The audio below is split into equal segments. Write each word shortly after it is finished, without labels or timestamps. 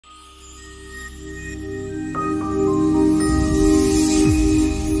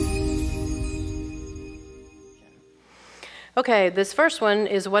Okay, this first one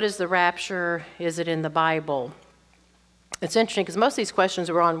is, what is the rapture? Is it in the Bible? It's interesting because most of these questions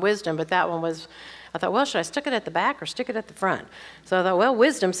were on wisdom, but that one was, I thought, well, should I stick it at the back or stick it at the front? So I thought, well,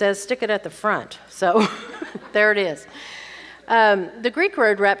 wisdom says stick it at the front. So there it is. The Greek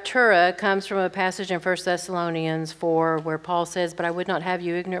word raptura comes from a passage in 1 Thessalonians 4 where Paul says, "But I would not have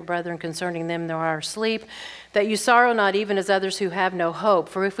you ignorant, brethren, concerning them that are asleep, that you sorrow not even as others who have no hope.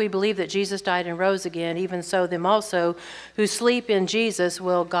 For if we believe that Jesus died and rose again, even so them also who sleep in Jesus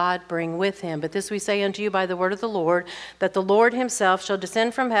will God bring with him. But this we say unto you by the word of the Lord, that the Lord himself shall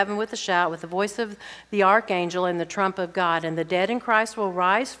descend from heaven with a shout, with the voice of the archangel and the trump of God. And the dead in Christ will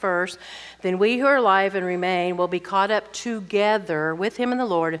rise first. Then we who are alive and remain will be caught up together with him in the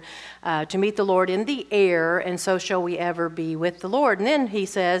Lord to meet the Lord in the air, and so shall we ever be with the Lord." And then he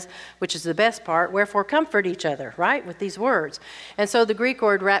says, which is the best part, "Wherefore comfort each other," right, with these words. And so the Greek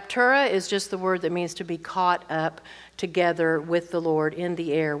word raptura is just the word that means to be caught up together with the Lord in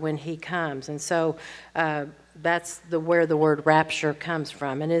the air when he comes. And so that's where the word rapture comes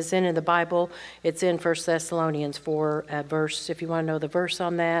from. And is in the Bible. It's in 1 Thessalonians 4 verse, if you want to know the verse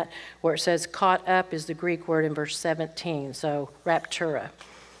on that, where it says caught up is the Greek word in verse 17. So raptura.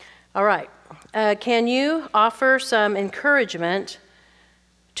 All right. Can you offer some encouragement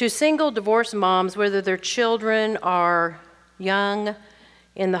to single divorced moms, whether their children are young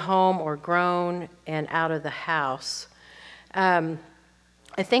in the home or grown and out of the house?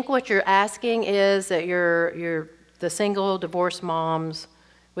 I think what you're asking is that you're the single divorced moms,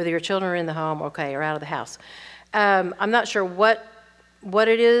 whether your children are in the home, okay, or out of the house. I'm not sure what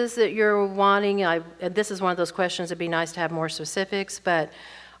it is that you're wanting. This is one of those questions that'd be nice to have more specifics, but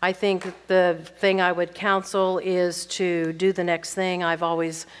I think the thing I would counsel is to do the next thing. I've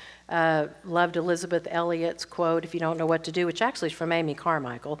always loved Elizabeth Elliot's quote, "If you don't know what to do," which actually is from Amy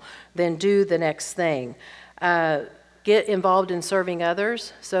Carmichael, then do the next thing. Get involved in serving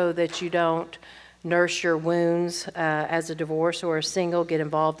others so that you don't nurse your wounds as a divorce or a single. Get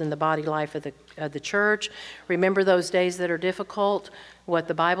involved in the body life of the church. Remember those days that are difficult. What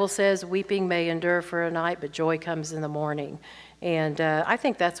the Bible says, weeping may endure for a night, but joy comes in the morning. And I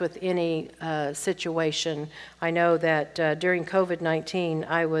think that's with any situation. I know that during COVID-19,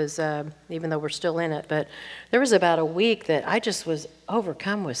 I was, even though we're still in it, but there was about a week that I just was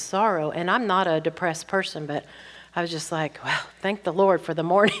overcome with sorrow. And I'm not a depressed person, but I was just like, well, thank the Lord for the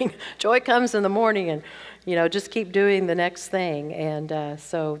morning. Joy comes in the morning, and, you know, just keep doing the next thing. And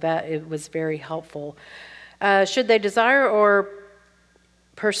so that it was very helpful. Should they desire or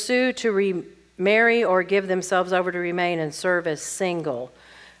pursue to remarry or give themselves over to remain and serve as single?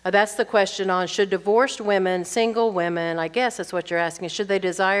 That's the question on should divorced women, single women, I guess that's what you're asking, should they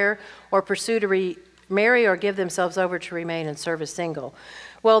desire or pursue to remarry or give themselves over to remain and serve as single?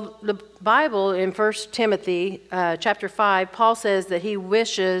 Well, the Bible in 1 Timothy chapter 5, Paul says that he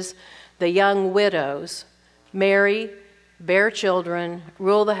wishes the young widows marry, bear children,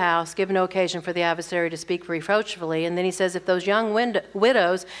 rule the house, give no occasion for the adversary to speak reproachfully. And then he says if those young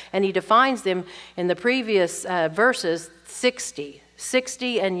widows, and he defines them in the previous verses, 60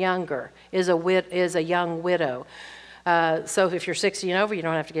 and younger is a young widow. So if you're 60 and over, you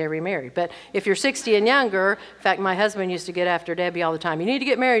don't have to get remarried. But if you're 60 and younger, in fact, my husband used to get after Debbie all the time. You need to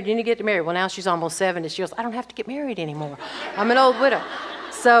get married, you need to get married. Well, now she's almost 70. She goes, I don't have to get married anymore. I'm an old widow.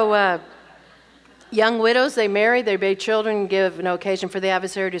 So young widows, they marry, they bear children, give no occasion for the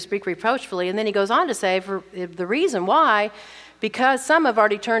adversary to speak reproachfully. And then he goes on to say, for the reason why, because some have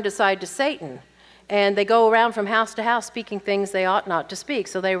already turned aside to Satan. And they go around from house to house speaking things they ought not to speak.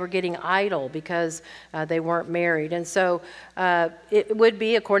 So they were getting idle because they weren't married. And so it would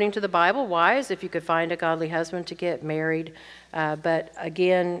be, according to the Bible, wise if you could find a godly husband to get married. But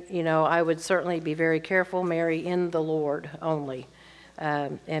again, you know, I would certainly be very careful. Marry in the Lord only.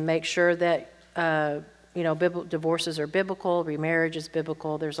 And make sure that, you know, divorces are biblical, remarriage is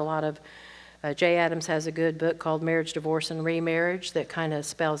biblical. There's a lot of Jay Adams has a good book called Marriage, Divorce, and Remarriage that kind of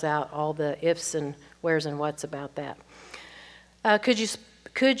spells out all the ifs and wheres and whats about that.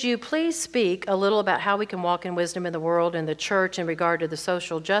 Could you please speak a little about how we can walk in wisdom in the world and the church in regard to the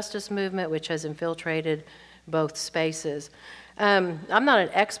social justice movement, which has infiltrated both spaces? I'm not an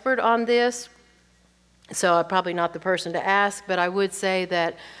expert on this, so I'm probably not the person to ask, but I would say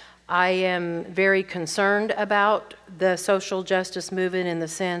that I am very concerned about the social justice movement in the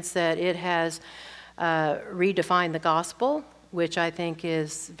sense that it has redefined the gospel, which I think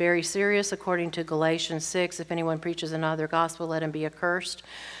is very serious according to Galatians 6. If anyone preaches another gospel, let him be accursed.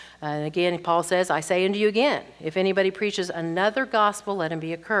 And again, Paul says, I say unto you again, if anybody preaches another gospel, let him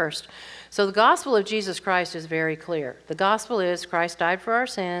be accursed. So the gospel of Jesus Christ is very clear. The gospel is Christ died for our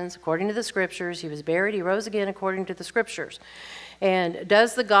sins according to the Scriptures. He was buried. He rose again according to the Scriptures. And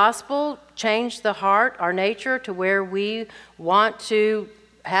does the gospel change the heart, our nature, to where we want to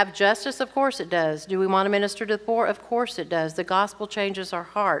have justice? Of course it does. Do we want to minister to the poor? Of course it does. The gospel changes our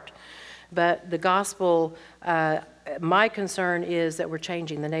heart. But the gospel, my concern is that we're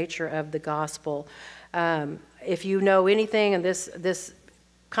changing the nature of the gospel. If you know anything, and this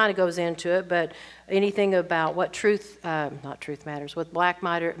kind of goes into it, but anything about what not Truth Matters, what Black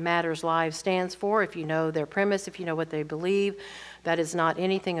Matters Live stands for, if you know their premise, if you know what they believe, that is not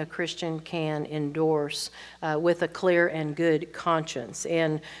anything a Christian can endorse with a clear and good conscience.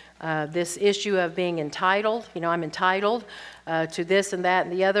 And this issue of being entitled, I'm entitled to this and that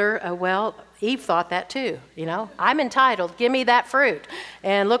and the other, well, Eve thought that too, I'm entitled, give me that fruit.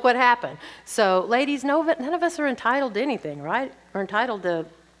 And look what happened. So ladies, none of us are entitled to anything, right? We're entitled to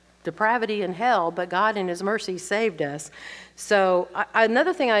depravity and hell, but God in His mercy saved us. So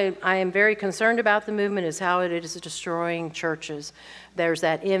another thing I am very concerned about the movement is how it is destroying churches. There's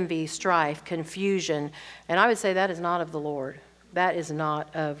that envy, strife, confusion, and I would say that is not of the Lord. That is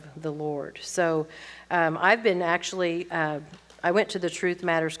not of the Lord. So I've been actually, I went to the Truth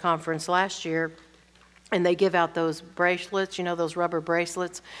Matters conference last year, and they give out those bracelets, those rubber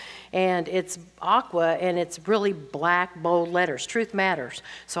bracelets, and it's aqua, and it's really black, bold letters, Truth Matters.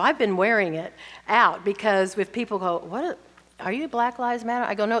 So I've been wearing it out because if people go, what, are you Black Lives Matter?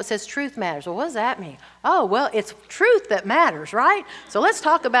 I go, no, it says Truth Matters. Well, what does that mean? Oh, well, it's truth that matters, right? So let's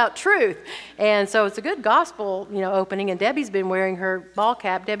talk about truth. And so it's a good gospel, opening, and Debbie's been wearing her ball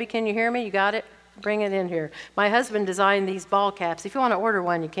cap. Debbie, can you hear me? You got it? Bring it in here. My husband designed these ball caps. If you want to order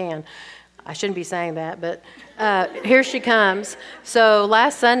one, you can. I shouldn't be saying that, but here she comes. So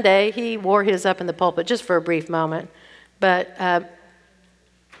last Sunday, he wore his up in the pulpit just for a brief moment. But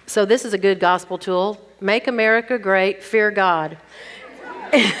so this is a good gospel tool. Make America great, fear God.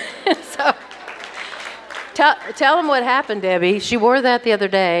 So tell them what happened, Debbie. She wore that the other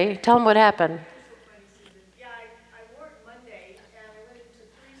day. Tell them what happened.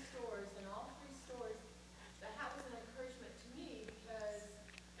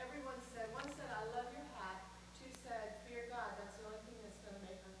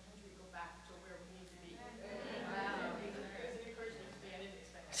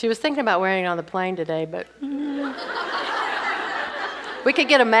 She was thinking about wearing it on the plane today, but we could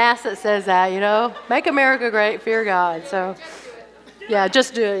get a mask that says that, make America great, fear God. So, yeah,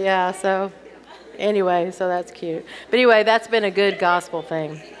 just do it, yeah. So, anyway, so that's cute. But anyway, that's been a good gospel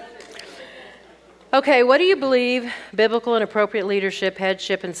thing. Okay, what do you believe biblical and appropriate leadership,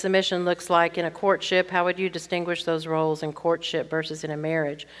 headship, and submission looks like in a courtship? How would you distinguish those roles in courtship versus in a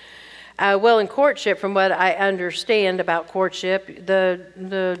marriage? Well, in courtship, from what I understand about courtship,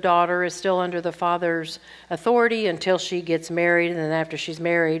 the daughter is still under the father's authority until she gets married, and then after she's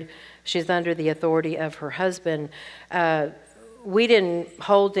married, she's under the authority of her husband. We didn't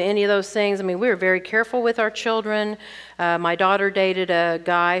hold to any of those things. I mean, we were very careful with our children. My daughter dated a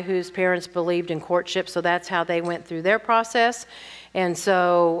guy whose parents believed in courtship, so that's how they went through their process. And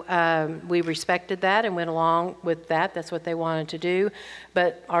so we respected that and went along with that. That's what they wanted to do.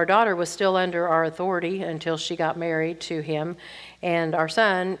 But our daughter was still under our authority until she got married to him. And our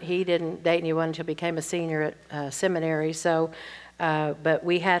son, he didn't date anyone until he became a senior at seminary. So, but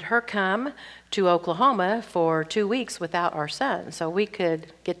we had her come to Oklahoma for 2 weeks without our son, so we could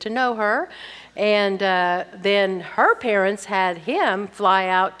get to know her. And then her parents had him fly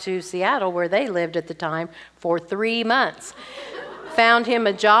out to Seattle, where they lived at the time, for 3 months. Found him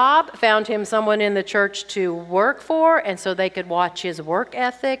a job, found him someone in the church to work for, and so they could watch his work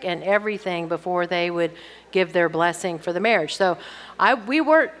ethic and everything before they would give their blessing for the marriage. So we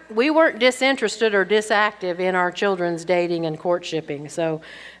weren't disinterested or disactive in our children's dating and courtshipping. So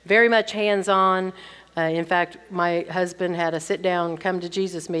very much hands-on. In fact, my husband had a sit-down, come to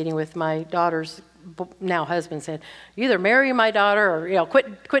Jesus meeting with my daughter's now husband. Said, "You either marry my daughter or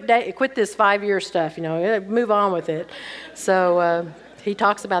quit this 5-year stuff. Move on with it." So he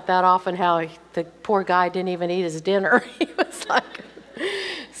talks about that often. How the poor guy didn't even eat his dinner. He was like,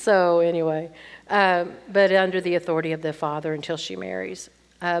 so anyway. But under the authority of the father until she marries.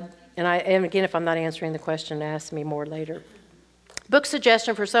 And again, if I'm not answering the question, ask me more later. Book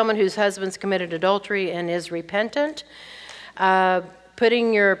suggestion for someone whose husband's committed adultery and is repentant.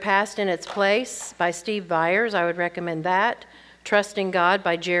 Putting Your Past in Its Place by Steve Byers, I would recommend that. Trusting God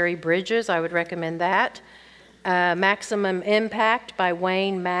by Jerry Bridges, I would recommend that. Maximum Impact by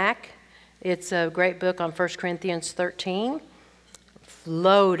Wayne Mack. It's a great book on 1 Corinthians 13.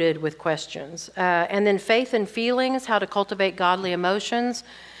 loaded with questions. And then Faith and Feelings, How to Cultivate Godly Emotions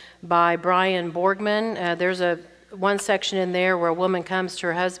by Brian Borgman. There's one section in there where a woman comes to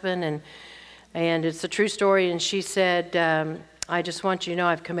her husband, and it's a true story, and she said, I just want you to know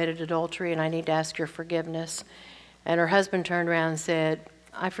I've committed adultery and I need to ask your forgiveness. And her husband turned around and said,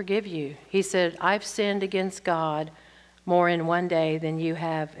 I forgive you. He said, I've sinned against God more in one day than you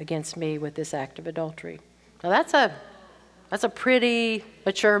have against me with this act of adultery. Now that's a pretty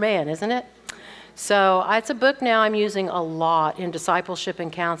mature man, isn't it? So it's a book now I'm using a lot in discipleship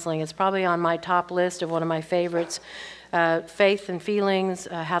and counseling. It's probably on my top list of one of my favorites. Faith and Feelings,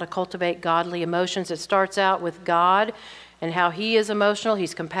 How to Cultivate Godly Emotions. It starts out with God and how he is emotional.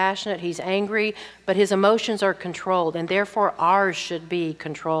 He's compassionate, he's angry, but his emotions are controlled, and therefore ours should be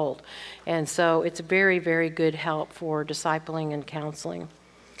controlled. And so it's very, very good help for discipling and counseling.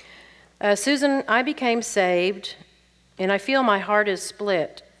 Susan, I became saved, and I feel my heart is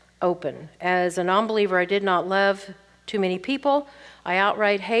split open. As a non-believer, I did not love too many people. I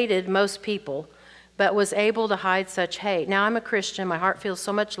outright hated most people, but was able to hide such hate. Now I'm a Christian. My heart feels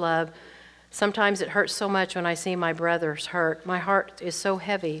so much love. Sometimes it hurts so much when I see my brothers hurt. My heart is so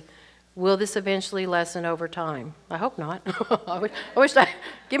heavy. Will this eventually lessen over time? I hope not. I wish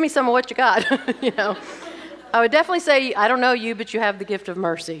give me some of what you got. You know, I would definitely say, I don't know you, but you have the gift of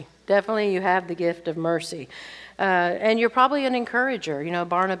mercy. Definitely you have the gift of mercy. And you're probably an encourager, you know,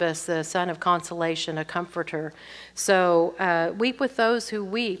 Barnabas, the son of consolation, a comforter. So weep with those who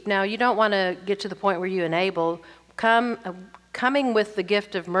weep. Now, you don't want to get to the point where you enable. Coming with the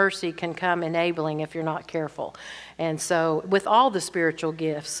gift of mercy can come enabling if you're not careful. And so with all the spiritual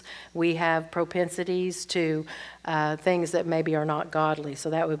gifts, we have propensities to things that maybe are not godly. So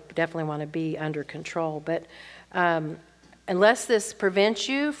that would definitely want to be under control. But unless this prevents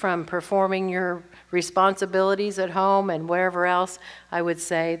you from performing your responsibilities at home and wherever else, I would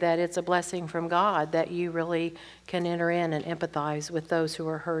say that it's a blessing from God that you really can enter in and empathize with those who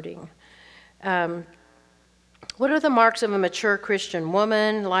are hurting. What are the marks of a mature Christian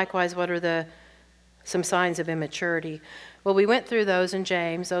woman? Likewise, what are some signs of immaturity? Well, we went through those in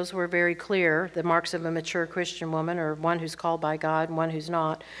James. Those were very clear. The marks of a mature Christian woman are one who's called by God and one who's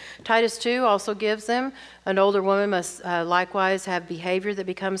not. Titus 2 also gives them. An older woman must likewise have behavior that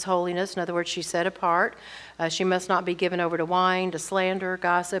becomes holiness. In other words, she's set apart. She must not be given over to wine, to slander,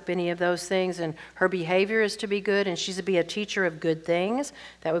 gossip, any of those things. And her behavior is to be good, and she's to be a teacher of good things.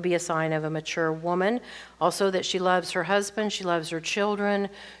 That would be a sign of a mature woman. Also that she loves her husband, she loves her children.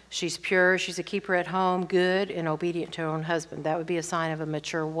 She's pure, she's a keeper at home, good, and obedient to her own husband. That would be a sign of a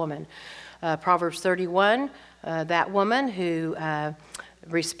mature woman. Proverbs 31, that woman who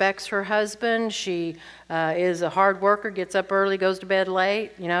respects her husband. She is a hard worker, gets up early, goes to bed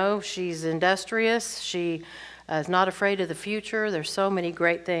late. You know, she's industrious. She is not afraid of the future. There's so many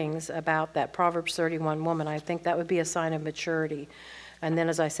great things about that Proverbs 31 woman. I think that would be a sign of maturity. And then,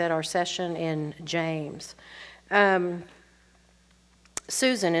 as I said, our session in James.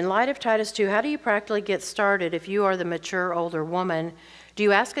 Susan, in light of Titus 2, how do you practically get started if you are the mature older woman? Do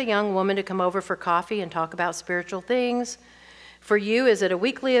you ask a young woman to come over for coffee and talk about spiritual things? For you, is it a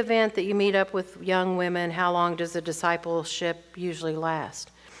weekly event that you meet up with young women? How long does the discipleship usually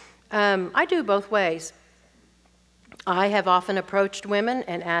last? I do both ways. I have often approached women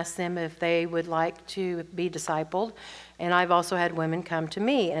and asked them if they would like to be discipled. And I've also had women come to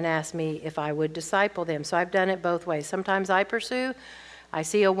me and ask me if I would disciple them. So I've done it both ways. Sometimes I pursue. I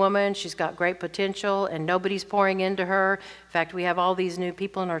see a woman, she's got great potential, and nobody's pouring into her. In fact, we have all these new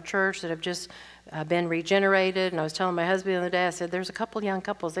people in our church that have just been regenerated. And I was telling my husband the other day, I said, there's a couple young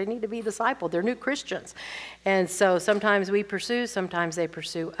couples, they need to be discipled. They're new Christians. And so sometimes we pursue, sometimes they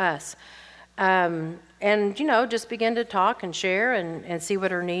pursue us. And, you know, just begin to talk and share and see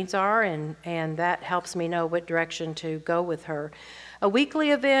what her needs are, and that helps me know what direction to go with her. A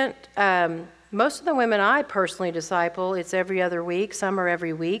weekly event, most of the women I personally disciple, it's every other week. Some are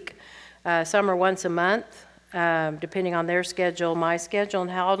every week. Some are once a month, depending on their schedule, my schedule,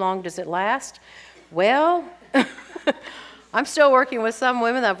 and how long does it last? Well, I'm still working with some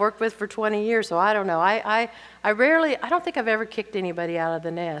women that I've worked with for 20 years, so I don't know. I don't think I've ever kicked anybody out of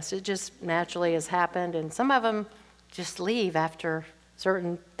the nest. It just naturally has happened, and some of them just leave after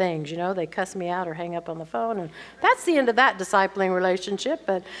certain things, you know, they cuss me out or hang up on the phone, and that's the end of that discipling relationship.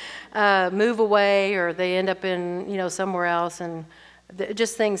 But move away, or they end up in, you know, somewhere else, and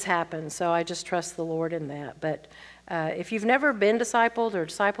just things happen. So I just trust the Lord in that. But if you've never been discipled or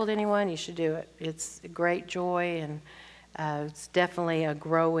discipled anyone, you should do it. It's a great joy, and it's definitely a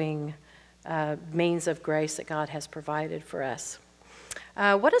growing means of grace that God has provided for us.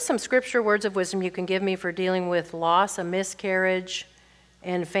 What are some scripture words of wisdom you can give me for dealing with loss, a miscarriage,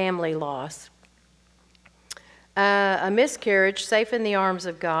 and family loss. A Miscarriage, Safe in the Arms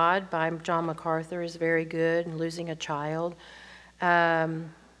of God by John MacArthur is very good, and Losing a Child. I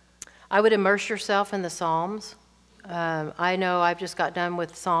would immerse yourself in the Psalms. I know I've just got done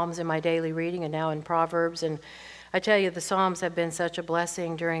with Psalms in my daily reading and now in Proverbs, and I tell you, the Psalms have been such a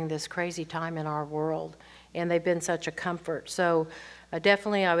blessing during this crazy time in our world, and they've been such a comfort. So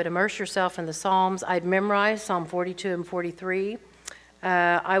definitely I would immerse yourself in the Psalms. I'd memorize Psalm 42 and 43.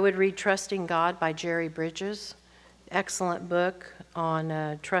 I would read Trusting God by Jerry Bridges. Excellent book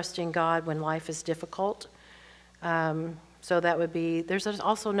on trusting God when life is difficult. So that would be, there's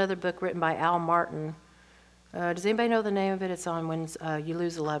also another book written by Al Martin. Does anybody know the name of it? It's on when you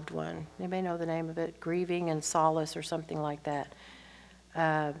lose a loved one. Anybody know the name of it? Grieving and Solace or something like that.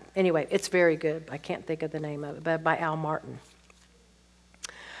 Anyway, it's very good. I can't think of the name of it, but by Al Martin.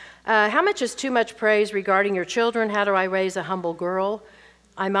 How much is too much praise regarding your children? How do I raise a humble girl?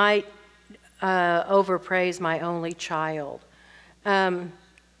 I might overpraise my only child. I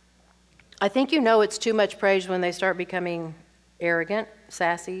think you know it's too much praise when they start becoming arrogant,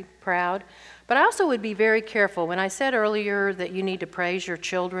 sassy, proud. But I also would be very careful. When I said earlier that you need to praise your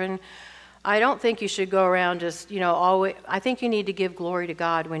children, I don't think you should go around just, always. I think you need to give glory to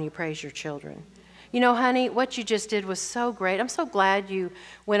God when you praise your children. Honey, what you just did was so great. I'm so glad you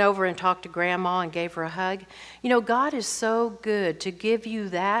went over and talked to Grandma and gave her a hug. God is so good to give you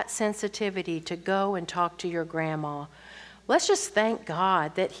that sensitivity to go and talk to your grandma. Let's just thank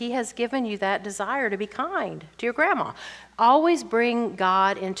God that He has given you that desire to be kind to your grandma. Always bring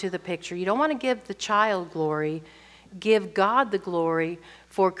God into the picture. You don't want to give the child glory. Give God the glory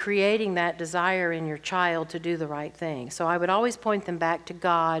for creating that desire in your child to do the right thing. So I would always point them back to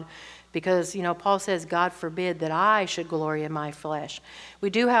God, because, Paul says, God forbid that I should glory in my flesh. We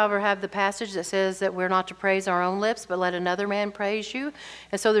do, however, have the passage that says that we're not to praise our own lips, but let another man praise you.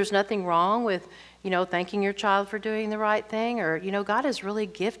 And so there's nothing wrong with, thanking your child for doing the right thing. Or, God has really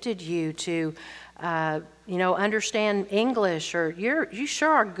gifted you to, understand English, or you sure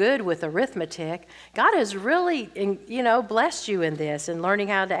are good with arithmetic. God has really, blessed you in this and learning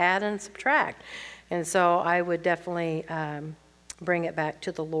how to add and subtract. And so I would definitely bring it back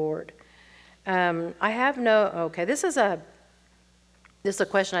to the Lord. This is a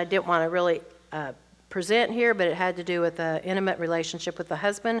question I didn't want to really present here, but it had to do with an intimate relationship with the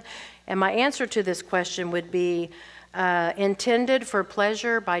husband. And my answer to this question would be Intended for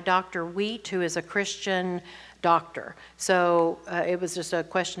Pleasure by Dr. Wheat, who is a Christian doctor. So it was just a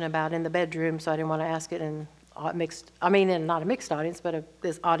question about in the bedroom, so I didn't want to ask it in not a mixed audience, but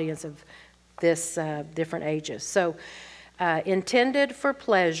this audience of this different ages. So Intended for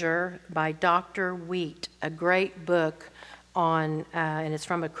Pleasure by Dr. Wheat, a great book on, and it's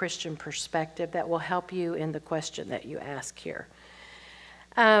from a Christian perspective that will help you in the question that you ask here.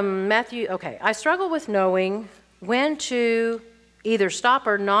 I struggle with knowing when to either stop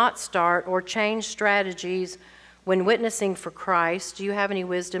or not start or change strategies when witnessing for Christ. Do you have any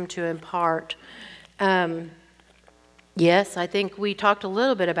wisdom to impart? Yes, I think we talked a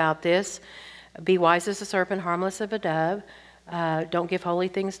little bit about this. Be wise as a serpent, harmless as a dove. Don't give holy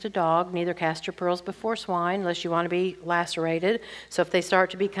things to dog, neither cast your pearls before swine, unless you want to be lacerated. So if they start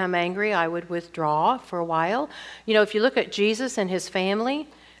to become angry, I would withdraw for a while. If you look at Jesus and his family,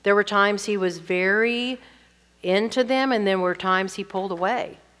 there were times he was very into them, and then were times he pulled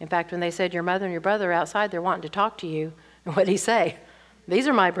away. In fact, when they said, your mother and your brother are outside, they're wanting to talk to you, what did he say? These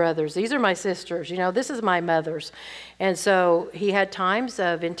are my brothers. These are my sisters. This is my mother's. And so he had times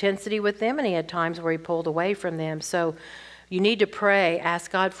of intensity with them, and he had times where he pulled away from them. So you need to pray, ask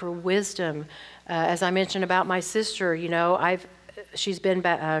God for wisdom. As I mentioned about my sister, she's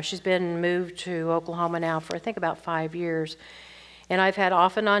been moved to Oklahoma now for I think about 5 years. And I've had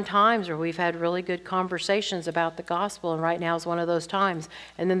off and on times where we've had really good conversations about the gospel, and right now is one of those times.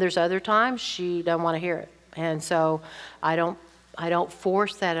 And then there's other times she doesn't want to hear it. And so I don't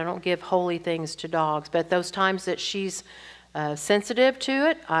force that. I don't give holy things to dogs. But those times that she's sensitive to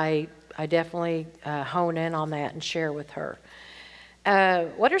it, I definitely hone in on that and share with her.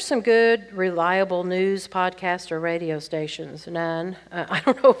 What are some good, reliable news, podcasts, or radio stations? None. I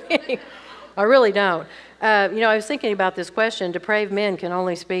don't know of any. I really don't. I was thinking about this question. Depraved men can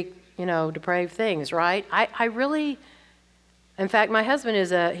only speak, depraved things, right? I really... In fact, my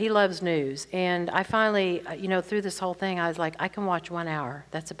husband he loves news, and I finally, through this whole thing, I was like, I can watch 1 hour.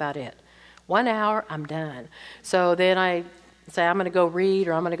 That's about it. 1 hour, I'm done. So then I say, I'm going to go read,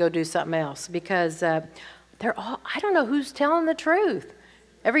 or I'm going to go do something else, because I don't know who's telling the truth.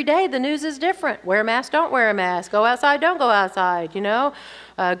 Every day the news is different. Wear a mask, don't wear a mask. Go outside, don't go outside, you know.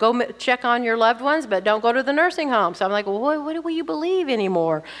 Check on your loved ones, but don't go to the nursing home. So I'm like, well, what will you believe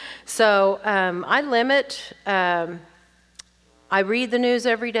anymore? So I limit. I read the news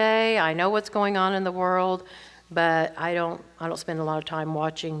every day. I know what's going on in the world, but I don't spend a lot of time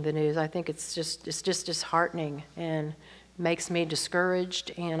watching the news. I think it's just disheartening and makes me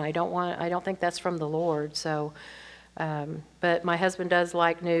discouraged, and I don't think that's from the Lord. So. But my husband does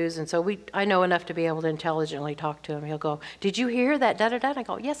like news, and so I know enough to be able to intelligently talk to him. He'll go, "Did you hear that? Da da da." I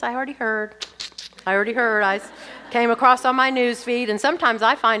go, "Yes, I already heard. I came across on my news feed, and sometimes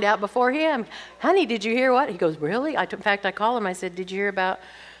I find out before him. Honey, did you hear what?" He goes, "Really?" In fact, I call him. I said, "Did you hear about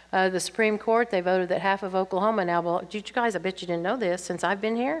the Supreme Court? They voted that half of Oklahoma now." Well, you guys, I bet you didn't know this since I've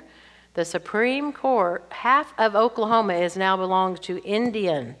been here. The Supreme Court, half of Oklahoma is now belongs to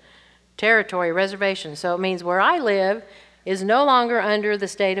Indian territory, reservation. So it means where I live is no longer under the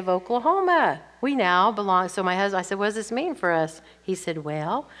state of Oklahoma. We now belong. So my husband, I said, "What does this mean for us?" He said,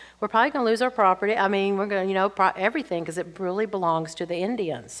 "Well, we're probably going to lose our property. I mean, we're going to, everything, because it really belongs to the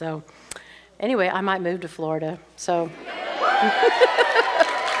Indians." So anyway, I might move to Florida. So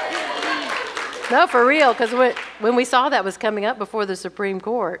no, for real, because when we saw that was coming up before the Supreme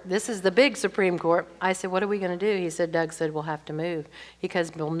Court, this is the big Supreme Court, I said, "What are we going to do?" He said, "Doug said we'll have to move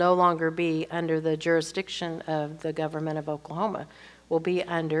because we'll no longer be under the jurisdiction of the government of Oklahoma. We'll be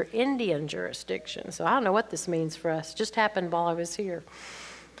under Indian jurisdiction." So I don't know what this means for us. It just happened while I was here.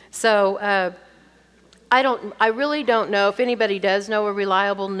 So I really don't know if anybody does know a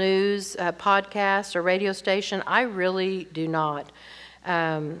reliable news podcast or radio station. I really do not.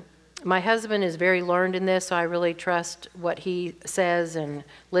 My husband is very learned in this, so I really trust what he says and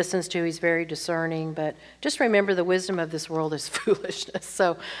listens to. He's very discerning, but just remember the wisdom of this world is foolishness.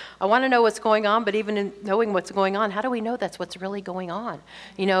 So I want to know what's going on, but even in knowing what's going on, how do we know that's what's really going on?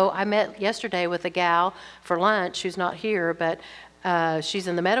 You know, I met yesterday with a gal for lunch who's not here, but she's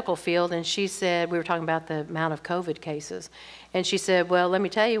in the medical field, and she said, we were talking about the amount of COVID cases, and she said, "Well, let me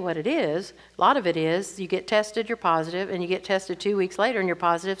tell you what it is. A lot of it is you get tested, you're positive, and you get tested 2 weeks later and you're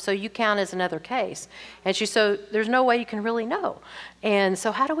positive, so you count as another case." And she said, "So there's no way you can really know. And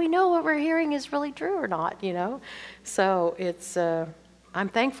so how do we know what we're hearing is really true or not, you know?" So it's, I'm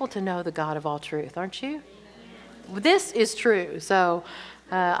thankful to know the God of all truth, aren't you? This is true. So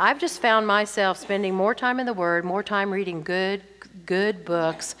I've just found myself spending more time in the Word, more time reading good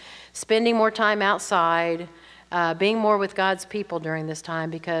books, spending more time outside, being more with God's people during this time,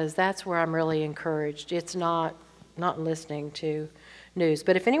 because that's where I'm really encouraged. It's not listening to news.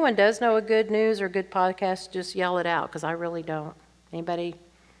 But if anyone does know a good news or good podcast, just yell it out, because I really don't. Anybody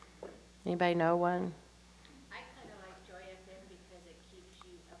know one? I kind of like Joy FM because it keeps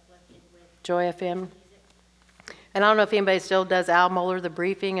you uplifted with Joy FM? And I don't know if anybody still does Al Mohler, The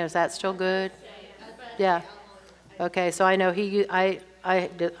Briefing. Is that still good? Yeah. Okay, so I know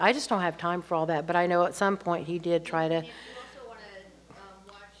I just don't have time for all that, but I know at some point he did try to. If you also want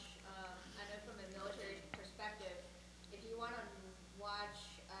to watch, I know from a military perspective, if you want to watch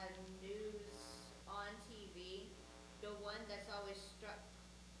news on TV, the one that's always struck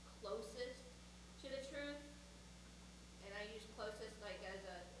closest to the truth, and I use closest like as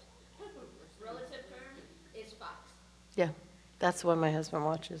a relative term, is Fox. Yeah, that's the one my husband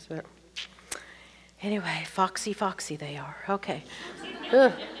watches, but. Anyway, foxy they are. Okay.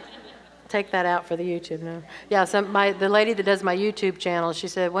 Ugh. Take that out for the YouTube now. Yeah, the lady that does my YouTube channel, she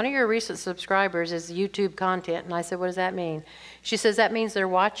said, "One of your recent subscribers is YouTube content." And I said, "What does that mean?" She says, "That means they're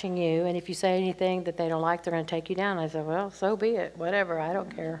watching you, and if you say anything that they don't like, they're going to take you down." I said, "Well, so be it. Whatever. I don't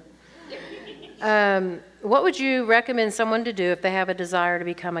care." What would you recommend someone to do if they have a desire to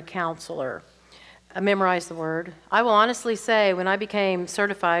become a counselor? Memorize the word. I will honestly say, when I became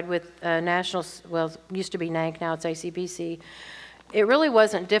certified with national, well, it used to be NANC, now it's ACBC, it really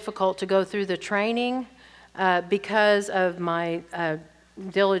wasn't difficult to go through the training because of my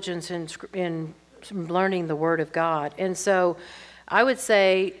diligence in learning the Word of God. And so I would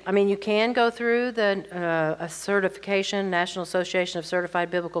say, I mean, you can go through a certification, National Association of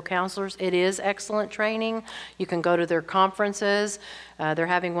Certified Biblical Counselors. It is excellent training. You can go to their conferences. They're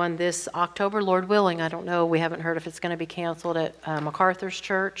having one this October, Lord willing. I don't know. We haven't heard if it's going to be canceled at MacArthur's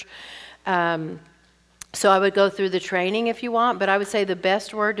church. So I would go through the training if you want, but I would say the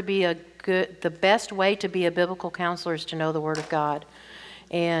best way to be a biblical counselor is to know the Word of God.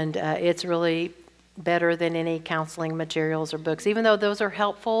 And it's really better than any counseling materials or books, even though those are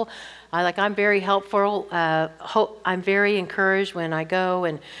helpful. I'm very helpful. I'm very encouraged when I go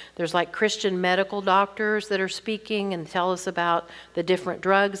and there's like Christian medical doctors that are speaking and tell us about the different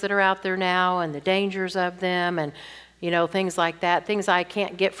drugs that are out there now and the dangers of them. And things like that, things I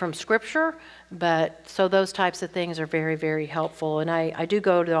can't get from Scripture. But so those types of things are very, very helpful. And I do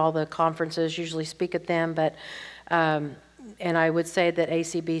go to all the conferences, usually speak at them, but and I would say that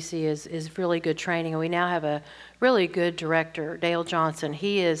ACBC is really good training. And we now have a really good director, Dale Johnson.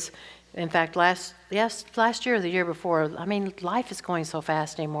 He is, in fact, last year or the year before, I mean, life is going so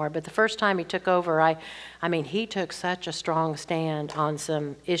fast anymore. But the first time he took over, I mean, he took such a strong stand on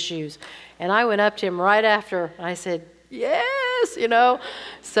some issues. And I went up to him right after, I said, yes,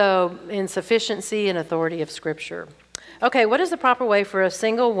 so in sufficiency and authority of Scripture. Okay, what is the proper way for a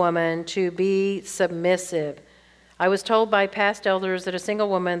single woman to be submissive? I was told by past elders that a single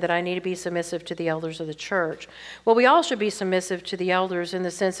woman that I need to be submissive to the elders of the church. Well, we all should be submissive to the elders in the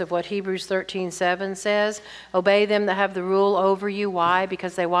sense of what Hebrews 13:7 says. Obey them that have the rule over you. Why?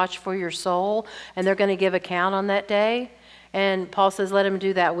 Because they watch for your soul, and they're going to give account on that day. And Paul says, let them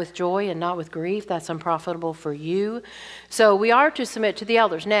do that with joy and not with grief. That's unprofitable for you. So we are to submit to the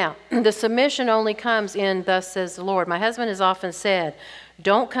elders. Now, the submission only comes in, thus says the Lord. My husband has often said,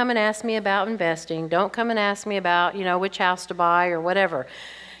 don't come and ask me about investing. Don't come and ask me about, which house to buy or whatever.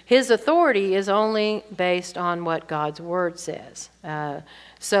 His authority is only based on what God's word says. But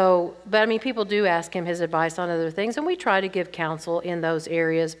I mean, people do ask him his advice on other things, and we try to give counsel in those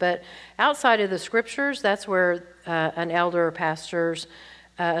areas. But outside of the Scriptures, that's where an elder or pastor's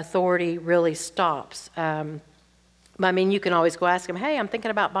authority really stops. I mean, you can always go ask him, hey, I'm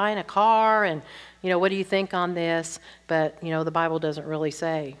thinking about buying a car, and, what do you think on this? But, the Bible doesn't really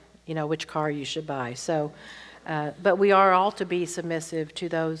say, which car you should buy. So, but we are all to be submissive to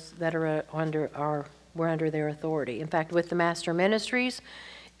those that are we're under their authority. In fact, with the Master Ministries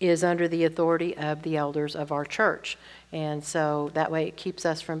is under the authority of the elders of our church. And so that way it keeps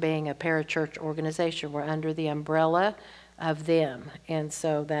us from being a parachurch organization. We're under the umbrella of them. And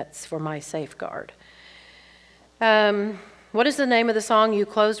so that's for my safeguard. What is the name of the song you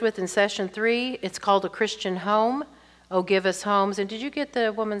closed with in session 3? It's called A Christian Home. Oh, Give Us Homes. And did you get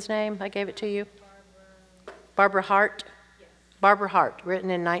the woman's name? I gave it to you. Barbara Hart. Yes. Barbara Hart, written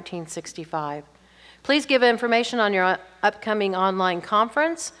in 1965. Please give information on your upcoming online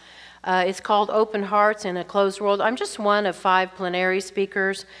conference. It's called Open Hearts in a Closed World. I'm just one of 5 plenary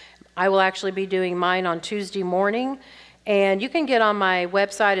speakers. I will actually be doing mine on Tuesday morning. And you can get on my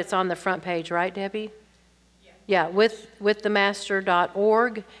website. It's on the front page, right, Debbie? Yeah,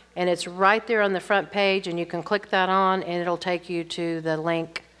 withthemaster.org, and it's right there on the front page, and you can click that on, and it'll take you to the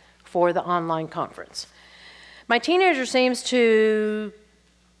link for the online conference. My teenager seems to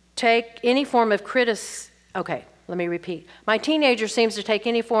take any form of Okay, let me repeat. My teenager seems to take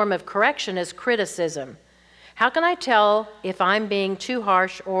any form of correction as criticism. How can I tell if I'm being too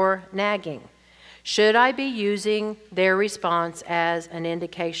harsh or nagging? Should I be using their response as an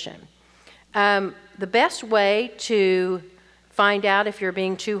indication? The best way to find out if you're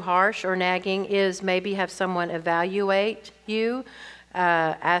being too harsh or nagging is maybe have someone evaluate you.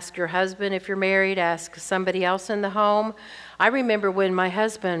 Ask your husband if you're married. Ask somebody else in the home. I remember when my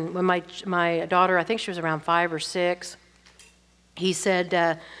husband, when my daughter, I think she was around 5 or 6, he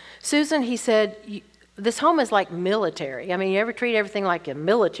said, Susan, he said, this home is like military. I mean, you ever treat everything like a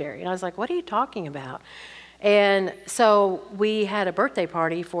military? And I was like, what are you talking about? And so we had a birthday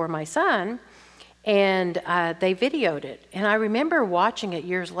party for my son, and they videoed it. And I remember watching it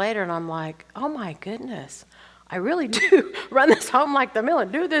years later, and I'm like, oh my goodness, I really do run this home like the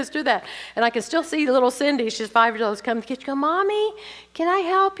military. Do this, do that. And I can still see little Cindy, she's 5 years old, come to the kitchen, go, Mommy, can I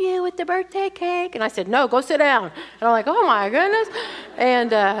help you with the birthday cake? And I said, no, go sit down. And I'm like, oh my goodness.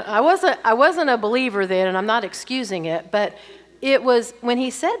 And I wasn't a believer then, and I'm not excusing it, but it was, when he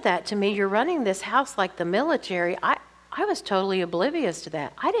said that to me, you're running this house like the military, I was totally oblivious to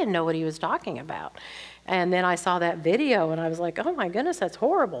that. I didn't know what he was talking about. And then I saw that video, and I was like, oh my goodness, that's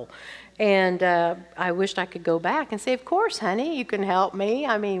horrible. And I wished I could go back and say, of course, honey, you can help me.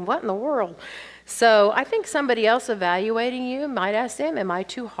 I mean, what in the world? So I think somebody else evaluating you might ask them, am I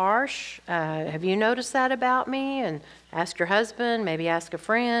too harsh? Have you noticed that about me? And ask your husband, maybe ask a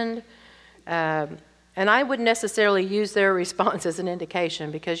friend. And I wouldn't necessarily use their response as an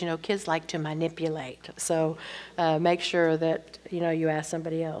indication because, you know, kids like to manipulate. So make sure that, you know, you ask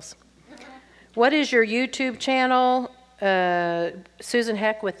somebody else. What is your YouTube channel? Susan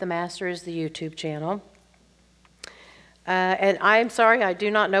Heck with the Master is the YouTube channel. And I'm sorry, I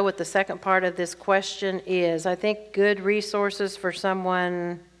do not know what the second part of this question is. I think good resources for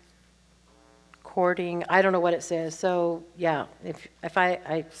someone courting. I don't know what it says. So, yeah, if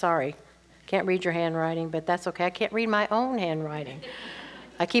I sorry. Can't read your handwriting, but that's okay. I can't read my own handwriting.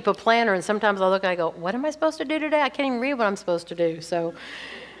 I keep a planner, and sometimes I look and I go, what am I supposed to do today? I can't even read what I'm supposed to do. So,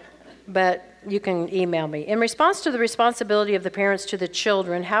 but you can email me. In response to the responsibility of the parents to the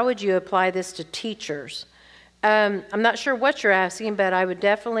children, how would you apply this to teachers? I'm not sure what you're asking, but I would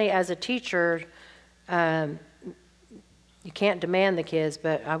definitely, as a teacher, you can't demand the kids,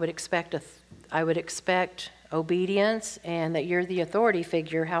 but I would expect obedience and that you're the authority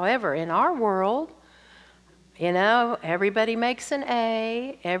figure. However, in our world, you know, everybody makes an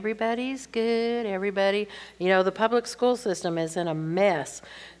A, everybody's good, everybody, you know, the public school system is in a mess.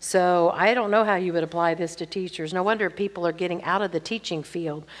 So I don't know how you would apply this to teachers. No wonder people are getting out of the teaching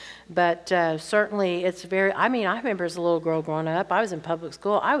field. But certainly it's very, I mean, I remember as a little girl growing up, I was in public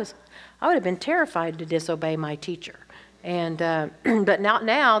school. I would have been terrified to disobey my teacher. And, but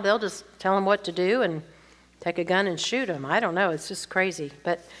now they'll just tell them what to do and take a gun and shoot them. I don't know. It's just crazy.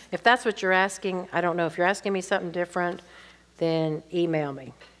 But if that's what you're asking, I don't know. If you're asking me something different, then email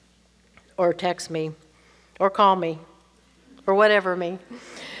me or text me or call me or whatever me.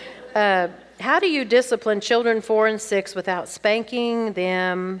 How do you discipline children 4 and 6 without spanking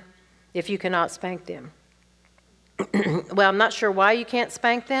them if you cannot spank them? Well, I'm not sure why you can't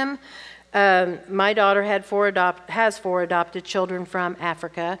spank them. My daughter has 4 adopted children from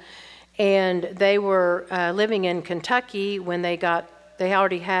Africa. And they were living in Kentucky when they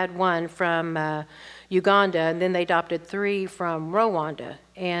already had one from Uganda, and then they adopted 3 from Rwanda.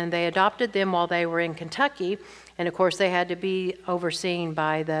 And they adopted them while they were in Kentucky, and of course they had to be overseen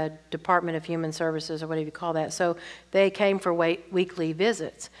by the Department of Human Services, or whatever you call that. So they came for weekly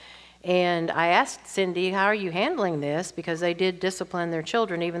visits. And I asked Cindy, how are you handling this? Because they did discipline their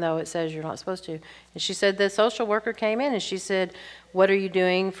children, even though it says you're not supposed to. And she said the social worker came in and she said, what are you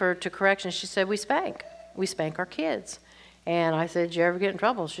doing to correction? She said, we spank. We spank our kids. And I said, did you ever get in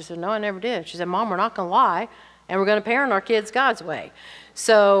trouble? She said, no, I never did. She said, Mom, we're not going to lie, and we're going to parent our kids God's way.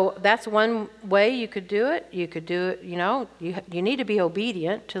 So that's one way you could do it. You could do it, you know, you need to be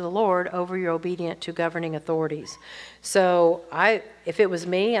obedient to the Lord over you're obedient to governing authorities. So if it was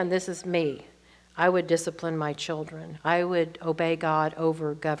me, and this is me, I would discipline my children. I would obey God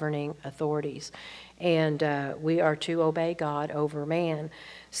over governing authorities. And we are to obey God over man.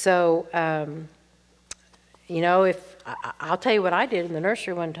 So, you know, I'll tell you what I did in the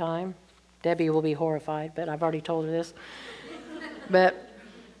nursery one time. Debbie will be horrified, but I've already told her this. But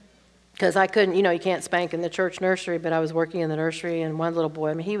because I couldn't, you know, you can't spank in the church nursery, but I was working in the nursery, and one little boy,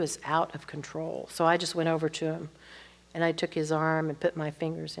 I mean, he was out of control. So I just went over to him, and I took his arm and put my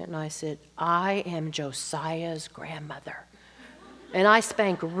fingers in, and I said, I am Josiah's grandmother. And I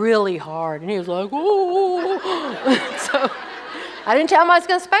spanked really hard, and he was like, oh. So I didn't tell him I was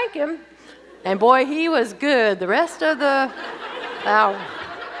going to spank him. And boy, he was good the rest of the hour.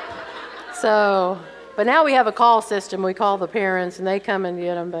 So, but now we have a call system. We call the parents, and they come and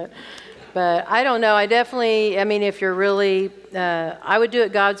get them. But I don't know. I mean, if you're really, I would do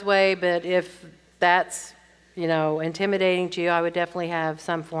it God's way, but if that's, you know, intimidating to you, I would definitely have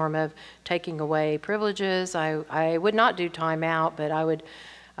some form of taking away privileges. I would not do time out, but I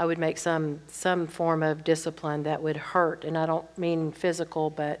would make some form of discipline that would hurt, and I don't mean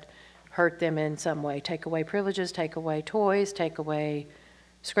physical, but hurt them in some way. Take away privileges, take away toys, take away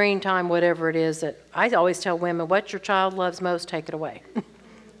screen time, whatever it is. That I always tell women, what your child loves most, take it away.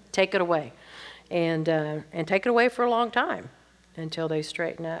 Take it away, and take it away for a long time until they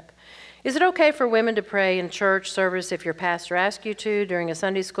straighten up. Is it okay for women to pray in church service if your pastor asks you to during a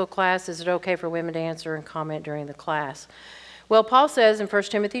Sunday school class? Is it okay for women to answer and comment during the class? Well, Paul says in 1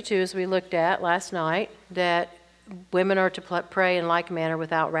 Timothy 2, as we looked at last night, that women are to pray in like manner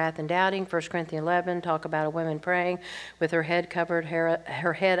without wrath and doubting. 1 Corinthians 11 talk about a woman praying with her head covered,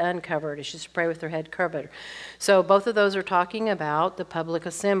 her head uncovered. She's to pray with her head covered. So both of those are talking about the public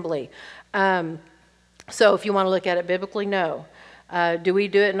assembly. So if you want to look at it biblically, no. Do we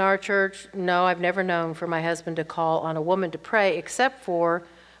do it in our church? No, I've never known for my husband to call on a woman to pray, except for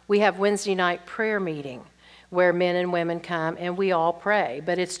we have Wednesday night prayer meeting where men and women come and we all pray,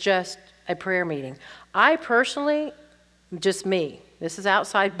 but it's just a prayer meeting. I personally, just me, this is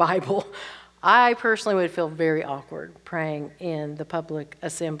outside Bible, I personally would feel very awkward praying in the public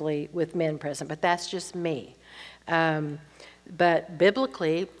assembly with men present, but that's just me. But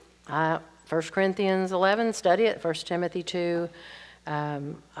biblically, 1 Corinthians 11, study it, 1 Timothy 2,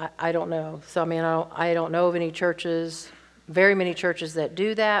 I don't know. So, I mean, I don't know of any churches, very many churches that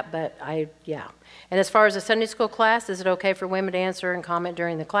do that, but yeah. And as far as a Sunday school class, is it okay for women to answer and comment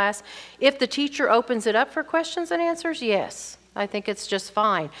during the class? If the teacher opens it up for questions and answers, yes. I think it's just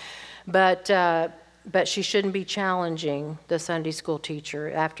fine. But she shouldn't be challenging the Sunday school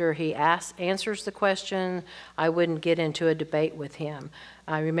teacher. After he answers the question, I wouldn't get into a debate with him.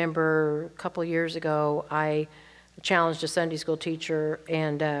 I remember a couple years ago, I challenged a Sunday school teacher,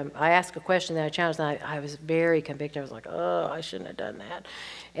 and I asked a question that I challenged, and I was very convicted. I was like, oh, I shouldn't have done that.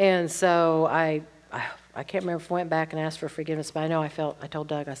 And so I can't remember if I went back and asked for forgiveness, but I know I told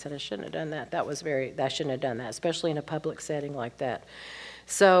Doug, I said, I shouldn't have done that. I shouldn't have done that, especially in a public setting like that.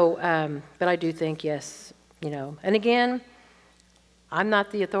 So, but I do think, yes, and again, I'm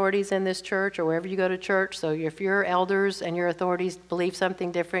not the authorities in this church or wherever you go to church, so if your elders and your authorities believe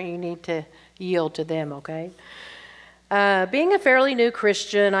something different, you need to yield to them, okay? Being a fairly new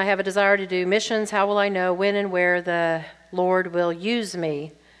Christian, I have a desire to do missions. How will I know when and where the Lord will use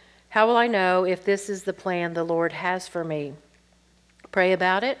me? How will I know if this is the plan the Lord has for me? Pray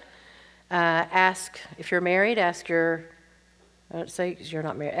about it. Ask, if you're married, ask your, say you're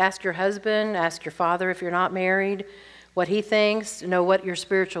not married, ask your husband, ask your father if you're not married, what he thinks, know what your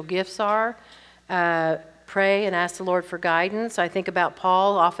spiritual gifts are. Pray and ask the Lord for guidance. I think about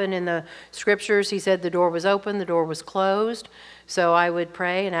Paul. Often in the scriptures, he said the door was open, the door was closed. So I would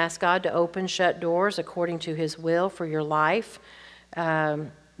pray and ask God to open shut doors according to his will for your life.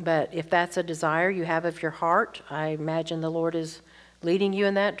 But if that's a desire you have of your heart, I imagine the Lord is leading you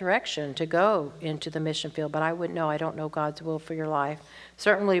in that direction to go into the mission field. But I wouldn't know. I don't know God's will for your life.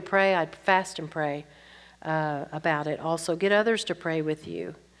 Certainly pray. I'd fast and pray about it. Also, get others to pray with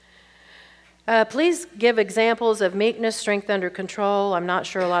you. Please give examples of meekness, strength under control. I'm not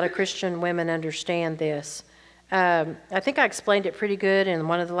sure a lot of Christian women understand this. I think I explained it pretty good in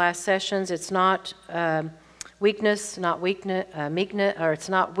one of the last sessions. It's not weakness, meekness, or it's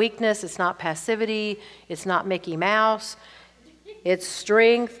not weakness, it's not passivity, it's not Mickey Mouse. It's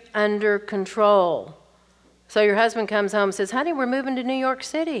strength under control. So your husband comes home and says, honey, we're moving to New York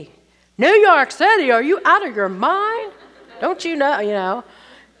City. New York City? Are you out of your mind? Don't you know,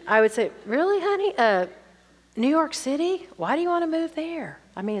 I would say, really, honey? New York City? Why do you want to move there?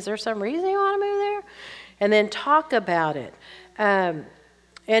 I mean, is there some reason you want to move there? And then talk about it. And,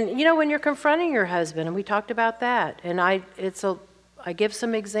 when you're confronting your husband, and we talked about that, and I give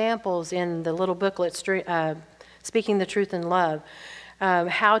some examples in the little booklet, Speaking the Truth in Love,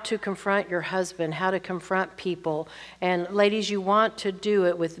 how to confront your husband, how to confront people. And ladies, you want to do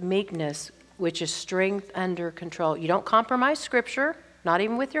it with meekness, which is strength under control. You don't compromise Scripture. Not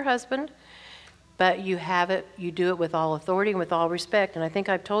even with your husband, but you do it with all authority and with all respect. And I think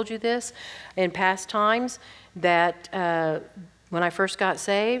I've told you this in past times that when I first got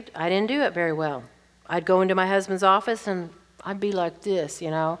saved, I didn't do it very well. I'd go into my husband's office and I'd be like this,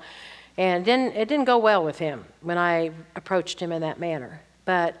 and it didn't go well with him when I approached him in that manner.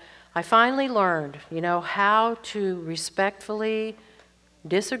 But I finally learned, how to respectfully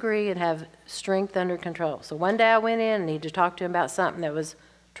disagree and have strength under control. So one day I went in and needed to talk to him about something that was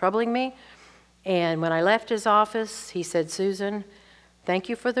troubling me. And when I left his office, he said, Susan, thank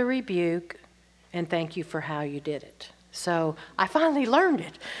you for the rebuke and thank you for how you did it. So I finally learned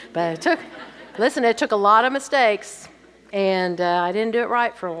it. But it took a lot of mistakes. And I didn't do it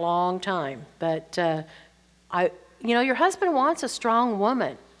right for a long time. But, your husband wants a strong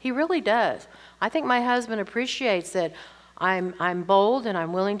woman. He really does. I think my husband appreciates that I'm bold and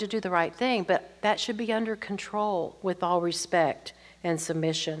I'm willing to do the right thing, but that should be under control with all respect and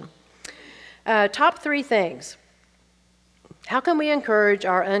submission. Top 3 things. How can we encourage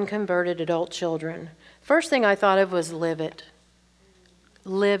our unconverted adult children? First thing I thought of was live it.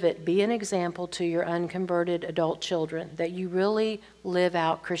 Live it. Be an example to your unconverted adult children that you really live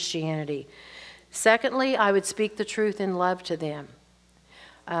out Christianity. Secondly, I would speak the truth in love to them.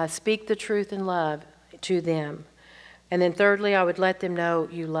 Speak the truth in love to them. And then thirdly, I would let them know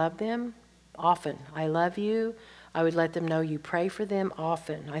you love them often. I love you. I would let them know you pray for them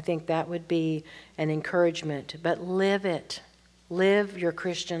often. I think that would be an encouragement. But live it. Live your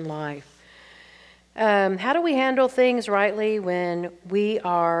Christian life. How do we handle things rightly when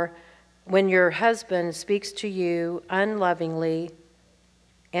your husband speaks to you unlovingly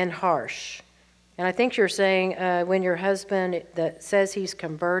and harsh? And I think you're saying when your husband that says he's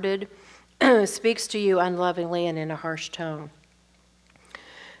converted speaks to you unlovingly and in a harsh tone.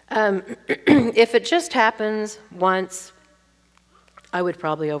 If it just happens once, I would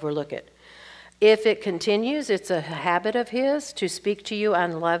probably overlook it. If it continues, it's a habit of his to speak to you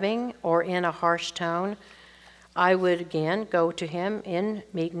unloving or in a harsh tone, I would again go to him in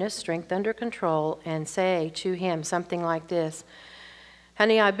meekness, strength under control, and say to him something like this,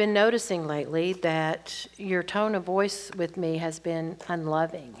 honey, I've been noticing lately that your tone of voice with me has been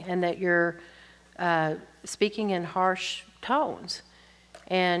unloving and that you're speaking in harsh tones.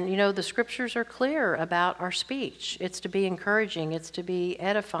 And, the scriptures are clear about our speech. It's to be encouraging. It's to be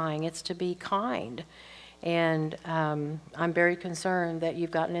edifying. It's to be kind. And I'm very concerned that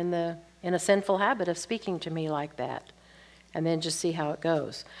you've gotten in the in a sinful habit of speaking to me like that, and then just see how it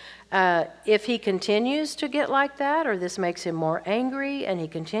goes. If he continues to get like that, or this makes him more angry and he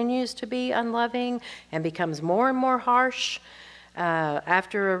continues to be unloving and becomes more and more harsh,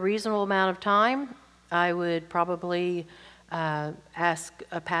 after a reasonable amount of time, I would probably ask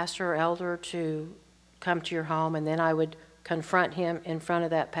a pastor or elder to come to your home, and then I would confront him in front of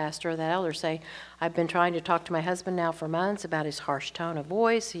that pastor or that elder. Say, I've been trying to talk to my husband now for months about his harsh tone of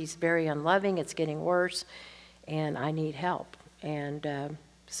voice. He's very unloving. It's getting worse, and I need help. And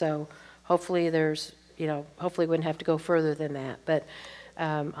so hopefully hopefully wouldn't have to go further than that. But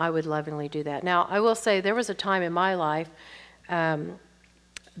I would lovingly do that. Now, I will say there was a time in my life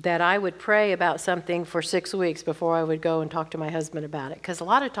that I would pray about something for 6 weeks before I would go and talk to my husband about it. Because a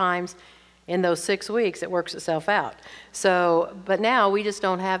lot of times in those 6 weeks, it works itself out. So, but now we just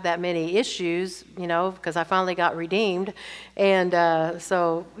don't have that many issues, because I finally got redeemed. And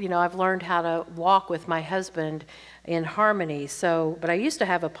so, I've learned how to walk with my husband in harmony. So, but I used to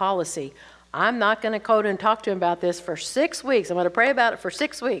have a policy. I'm not going to go and talk to him about this for 6 weeks. I'm going to pray about it for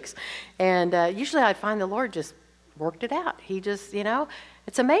 6 weeks. And usually I'd find the Lord just worked it out. He just,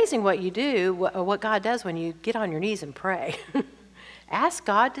 it's amazing what you do, what God does when you get on your knees and pray. Ask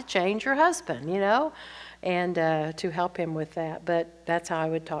God to change your husband, and to help him with that. But that's how I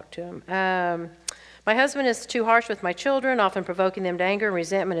would talk to him. My husband is too harsh with my children, often provoking them to anger and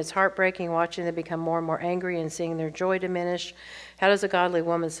resentment. It's heartbreaking watching them become more and more angry and seeing their joy diminish. How does a godly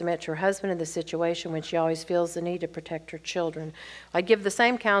woman submit to her husband in this situation when she always feels the need to protect her children? I give the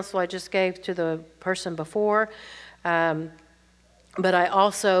same counsel I just gave to the person before, but I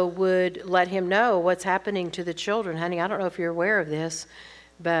also would let him know what's happening to the children. Honey, I don't know if you're aware of this,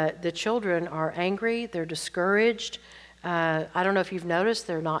 but the children are angry, they're discouraged. I don't know if you've noticed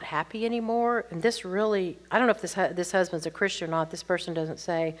they're not happy anymore. And this really, I don't know if this husband's a Christian or not. This person doesn't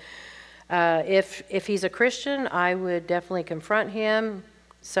say. If he's a Christian, I would definitely confront him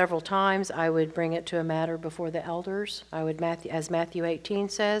several times. I would bring it to a matter before the elders. I would, as Matthew 18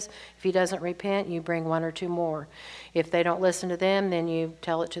 says, if he doesn't repent, you bring 1 or 2 more. If they don't listen to them, then you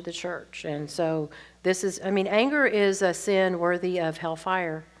tell it to the church. And so anger is a sin worthy of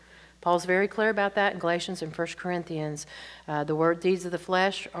hellfire. Paul's very clear about that in Galatians and 1 Corinthians. The deeds of the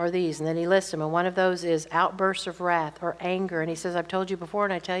flesh are these, and then he lists them. And one of those is outbursts of wrath or anger. And he says, I've told you before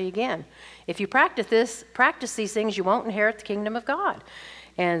and I tell you again, if you practice these things, you won't inherit the kingdom of God.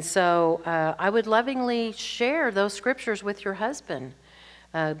 And so I would lovingly share those scriptures with your husband.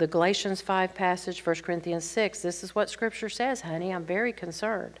 The Galatians 5 passage, 1 Corinthians 6, this is what Scripture says, honey. I'm very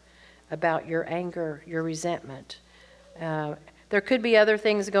concerned about your anger, your resentment. There could be other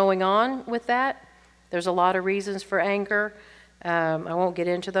things going on with that. There's a lot of reasons for anger. I won't get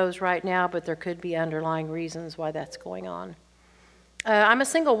into those right now, but there could be underlying reasons why that's going on. I'm a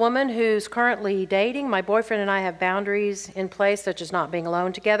single woman who's currently dating. My boyfriend and I have boundaries in place, such as not being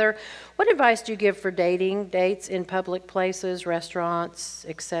alone together. What advice do you give for dates in public places, restaurants,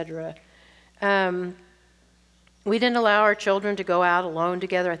 etc.? We didn't allow our children to go out alone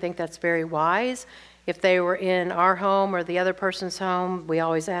together. I think that's very wise. If they were in our home or the other person's home, we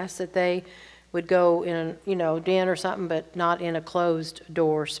always asked that they would go in, den or something, but not in a closed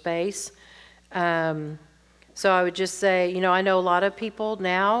door space. So I would just say, I know a lot of people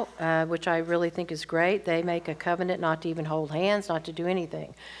now, which I really think is great, they make a covenant not to even hold hands, not to do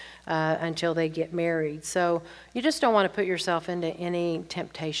anything until they get married. So you just don't want to put yourself into any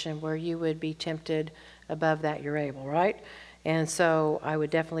temptation where you would be tempted above that you're able, right? And so I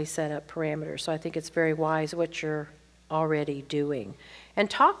would definitely set up parameters. So I think it's very wise what you're already doing. And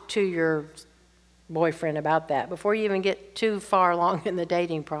talk to your boyfriend about that before you even get too far along in the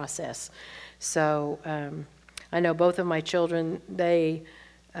dating process. So I know both of my children, they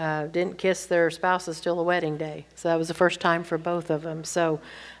didn't kiss their spouses till the wedding day. So that was the first time for both of them. So,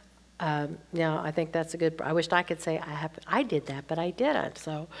 I think that's a good, I wished I could say I did that, but I didn't.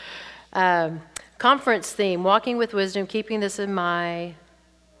 So, conference theme, walking with wisdom, keeping this in mind.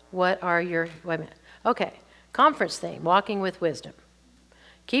 Wait a minute. Okay, conference theme, walking with wisdom.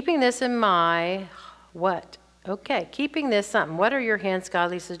 Keeping this in mind, what? Okay, keeping this something. What are your hints,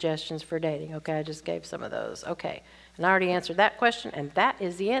 godly suggestions for dating? Okay, I just gave some of those. Okay, and I already answered that question, and that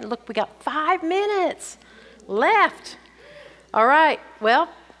is the end. Look, we got 5 minutes left. All right, well,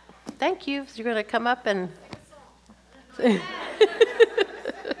 thank you. You're going to come up and...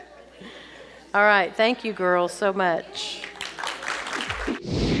 All right, thank you, girls, so much.